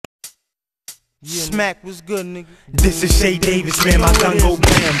Smack was good, nigga. This is Shea Davis, man, my gun go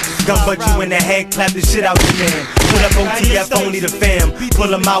blam. Gun butt you in the head, clap the shit out your man. Put up OTF, only the fam. Pull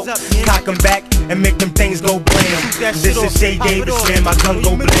them out, cock them back, and make them things go blam. This is Shea Davis, man, my gun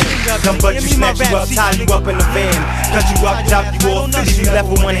go blam. Gun butt you, snatch you up, tie you up in the van. Cut you up, drop you off, leave you left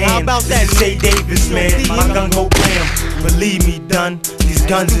with one hand. This is Shea Davis, man, my gun go blam. Believe me, done, these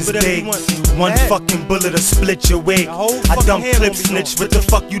guns is big. One fucking bullet'll split your wig. I dump clip snitch, what the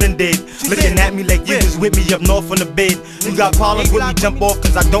fuck you done did? Looking at me like you was with me up north on the bed. You got problems with me, jump off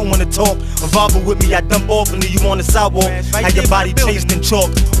cause I don't wanna talk. Revolver with me, I dump off and leave you on the sidewalk. Had your body chased in chalk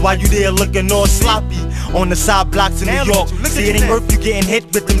while you there looking all sloppy on the side blocks in New York. See, it ain't worth you getting hit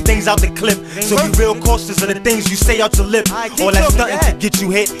with them things out the clip. So be real cautious of the things you say out your lip. All that's nothing to get you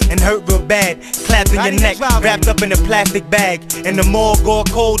hit and hurt real bad. Clapped in your neck, wrapped up in a plastic bag. And the morgue all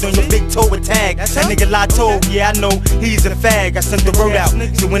cold on your big toe with tag. That nigga lie told, yeah I know he's a fag. I sent the word out,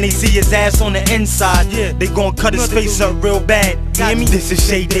 so when they see his ass on the inside, they gon' cut his face up real bad. You hear me? This is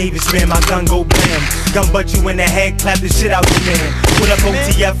Shea Davis, man, my gun go blam. Gun butt you in the head, clap the shit out your man. Put up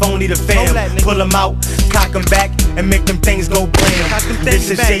OTF, only the fam. Pull them out, cock them back, and make them things go blam. This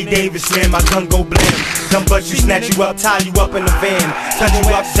is Shea Davis, man, my gun go blam. Gun butt you, snatch you up, tie you up in the van. Cut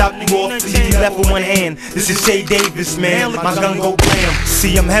you up, chop you off, leave you left with one hand. This is Shea Davis, man, my gun go blam.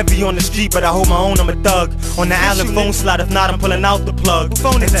 See, I'm heavy on the street, but I hold my own, I'm a thug. On the island phone slot, if not, I'm pulling out the plug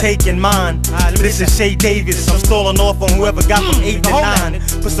and taking mine. This is Shea Davis, I'm stalling off on whoever got from 8 to 9.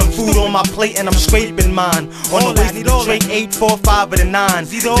 Put some food on my plate and I'm scraping mine. On the waist of the straight 8, 4, 5 of the 9.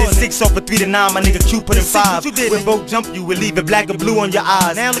 This 6 off of 3 to 9, my nigga Q put in 5. When both jump you, we'll leave it black and blue on your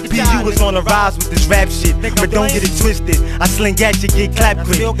eyes. PU was on the rise with this rap shit, but don't get it twisted. I sling at you, get clapped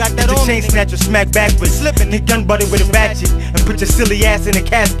quick. Put the chain snatcher, smack backwards. Get gun butted with a ratchet and put your silly ass in a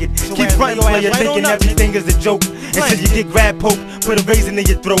casket. Keep frontin' while you're thinking everything is a joke. Until you get grab poke, put a raisin in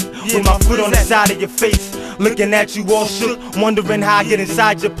your throat. With my foot on the side of your face, looking at you all shook, wondering how I get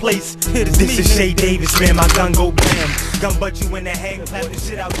inside your place. This is Shea Davis, man, my gun go blam. Gun butt you in the head, clap the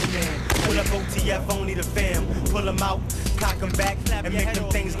shit out your man. Put up OTF, only the fam. Pull them out, cock them back, and make them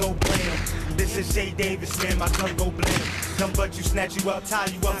things go blam. This is Shea Davis, man, my gun go blam. Gun butt you, snatch you up, tie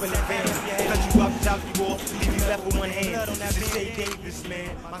you up in the van. Cut you up, chop you off, leave you left with one hand. This is Shea Davis,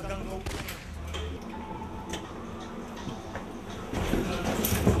 man, my gun go blam.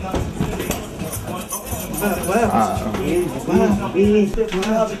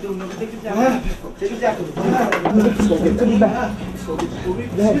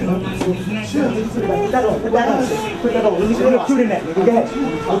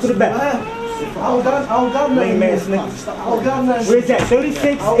 Where's that?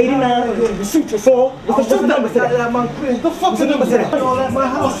 36, 89, shoot your fall. What's the number to that? The fuck's the number to that?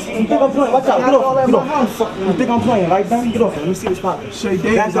 You think I'm playing? Watch out, get off, get off. You think I'm playing, right, man? Get off, let me see what's poppin'. Shea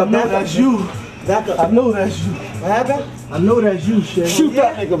Davis, I know that's you. Back up. I know that's you. What happened? I know that's you, Shea. Shoot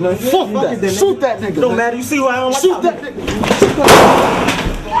that nigga, man. Fuck that. Shoot that nigga. Don't matter, you see who I am? Shoot that nigga.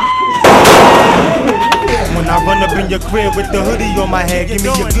 When I run up in your crib with the hoodie on my head, give me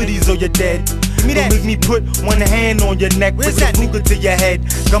your goodies or you're dead. Don't make me put one hand on your neck, put the Ruger to your head.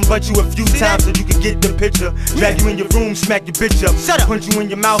 Gun butt you a few times so you can get the picture. Drag you in your room, smack your bitch up. Punch you in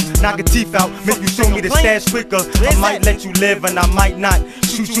your mouth, knock your teeth out. Make you show me the stash quicker. I might let you live and I might not.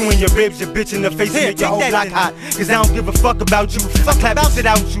 Shoot you in your ribs, your bitch in the face and make your whole block hot. Cause I don't give a fuck about you. I clap the shit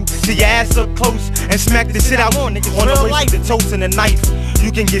out you, till your ass up close and smack the shit out on the waist with the toast and a knife.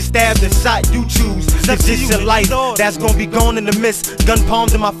 You can get stabbed and shot, you choose. It's just your life, that's gonna be gone in the mist. Gun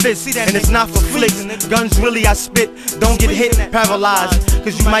palms in my fist, and it's not for flicks. Guns really I spit, don't get hit, paralyzed.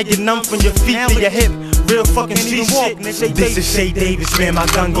 Cause you might get numb from your feet to your hip. Real fucking street shit. This is Shea Davis, man, my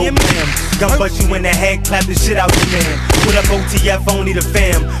gun go blam. Gun butt you in the head, clap the shit out your man. Put up OTF, only the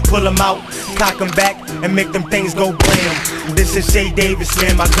fam. Pull them out, cock them back, and make them things go blam. This is Shea Davis,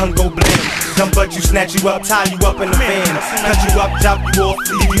 man, my gun go blam. Gun butt you, snatch you up, tie you up in the van. Cut you up, chop you off,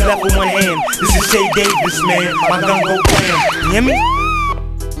 leave you left with one hand. This is Shea Davis, man, my gun go blam. You hear me?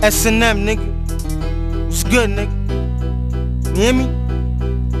 S&M, nigga. What's good, nigga? You hear me?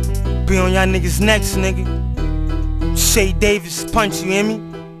 Be on y'all niggas next, nigga. Shea Davis punch, you hear me?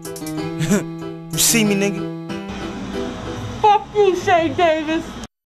 You see me, nigga? Fuck you, Shea Davis.